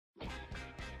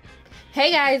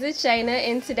Hey guys, it's Shaina,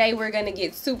 and today we're going to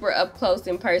get super up close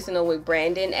and personal with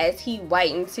Brandon as he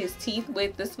whitens his teeth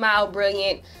with the Smile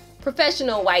Brilliant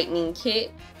Professional Whitening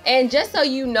Kit. And just so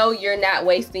you know you're not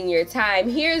wasting your time,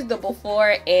 here's the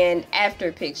before and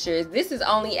after pictures. This is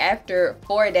only after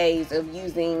 4 days of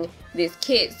using this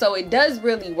kit, so it does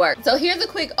really work. So here's a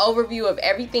quick overview of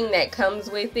everything that comes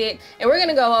with it, and we're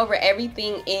gonna go over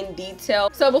everything in detail.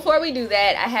 So before we do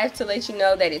that, I have to let you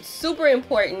know that it's super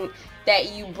important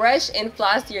that you brush and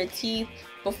floss your teeth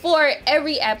before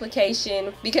every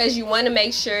application because you want to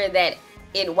make sure that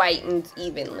it whitens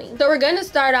evenly. So we're going to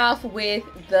start off with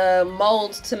the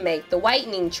molds to make the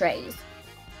whitening trays.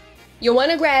 You'll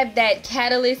want to grab that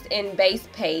catalyst and base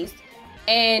paste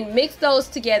and mix those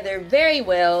together very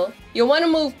well. You'll want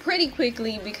to move pretty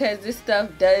quickly because this stuff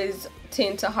does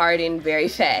tend to harden very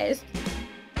fast.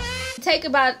 Take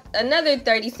about another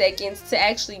 30 seconds to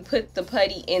actually put the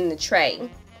putty in the tray.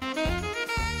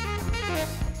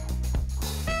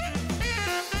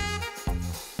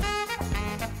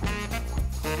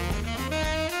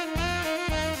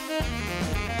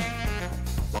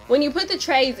 When you put the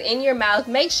trays in your mouth,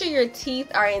 make sure your teeth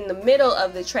are in the middle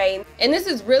of the tray. And this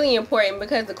is really important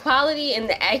because the quality and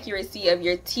the accuracy of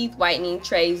your teeth whitening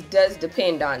trays does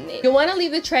depend on it. You'll want to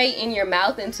leave the tray in your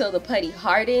mouth until the putty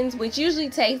hardens, which usually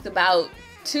takes about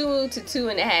 2 to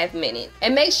 2.5 minutes.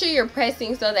 And make sure you're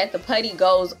pressing so that the putty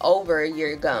goes over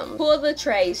your gum. Pull the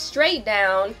tray straight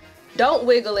down. Don't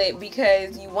wiggle it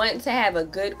because you want to have a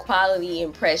good quality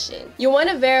impression. You want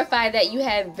to verify that you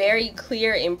have very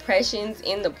clear impressions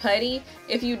in the putty.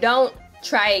 If you don't,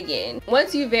 try again.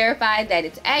 Once you verify that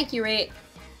it's accurate,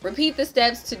 repeat the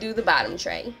steps to do the bottom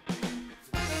tray.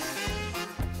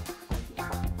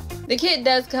 The kit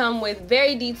does come with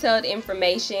very detailed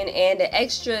information and an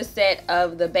extra set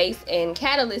of the base and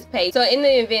catalyst paste, so in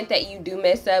the event that you do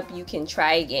mess up, you can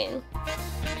try again.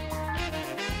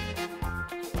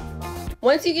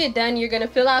 Once you get done, you're going to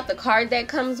fill out the card that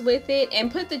comes with it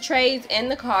and put the trays and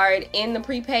the card in the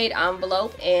prepaid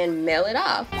envelope and mail it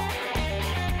off.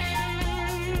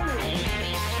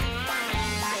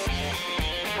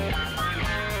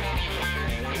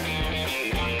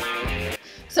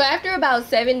 So after about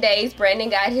 7 days, Brandon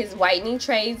got his whitening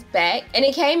trays back, and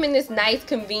it came in this nice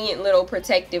convenient little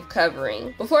protective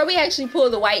covering. Before we actually pull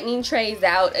the whitening trays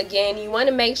out, again, you want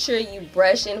to make sure you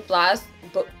brush and floss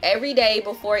every day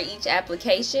before each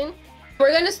application.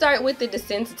 We're going to start with the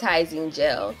desensitizing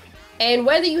gel. And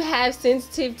whether you have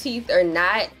sensitive teeth or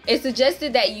not, it's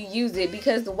suggested that you use it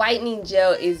because the whitening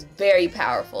gel is very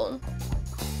powerful.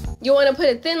 You want to put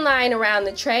a thin line around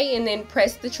the tray and then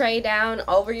press the tray down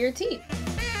over your teeth.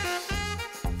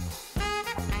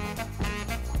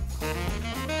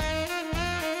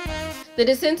 The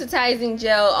desensitizing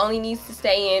gel only needs to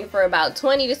stay in for about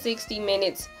 20 to 60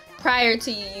 minutes prior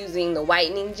to you using the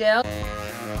whitening gel.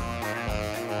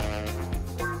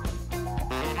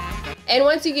 And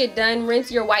once you get done,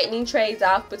 rinse your whitening trays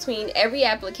off between every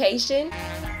application.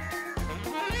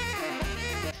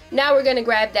 Now we're going to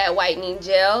grab that whitening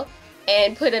gel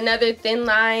and put another thin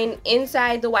line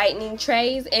inside the whitening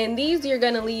trays, and these you're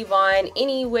going to leave on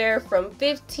anywhere from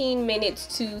 15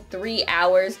 minutes to 3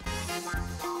 hours.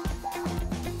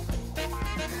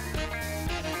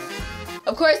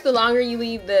 Of course, the longer you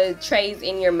leave the trays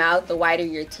in your mouth, the whiter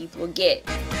your teeth will get.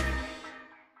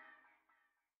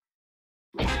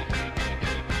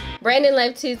 Brandon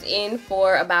left his in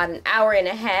for about an hour and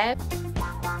a half.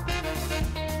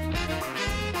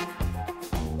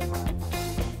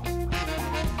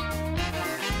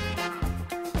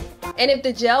 And if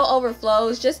the gel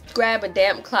overflows, just grab a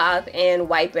damp cloth and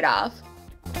wipe it off.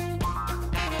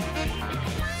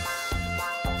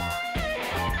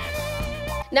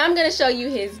 Now I'm going to show you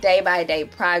his day-by-day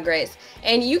progress,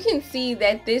 and you can see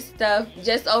that this stuff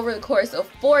just over the course of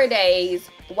 4 days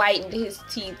whitened his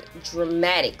teeth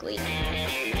dramatically.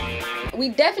 We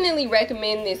definitely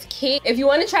recommend this kit. If you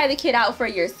want to try the kit out for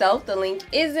yourself, the link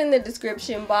is in the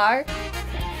description bar.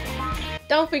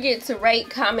 Don't forget to rate,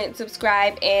 comment,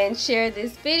 subscribe, and share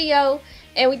this video.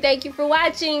 And we thank you for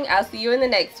watching. I'll see you in the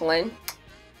next one.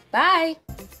 Bye!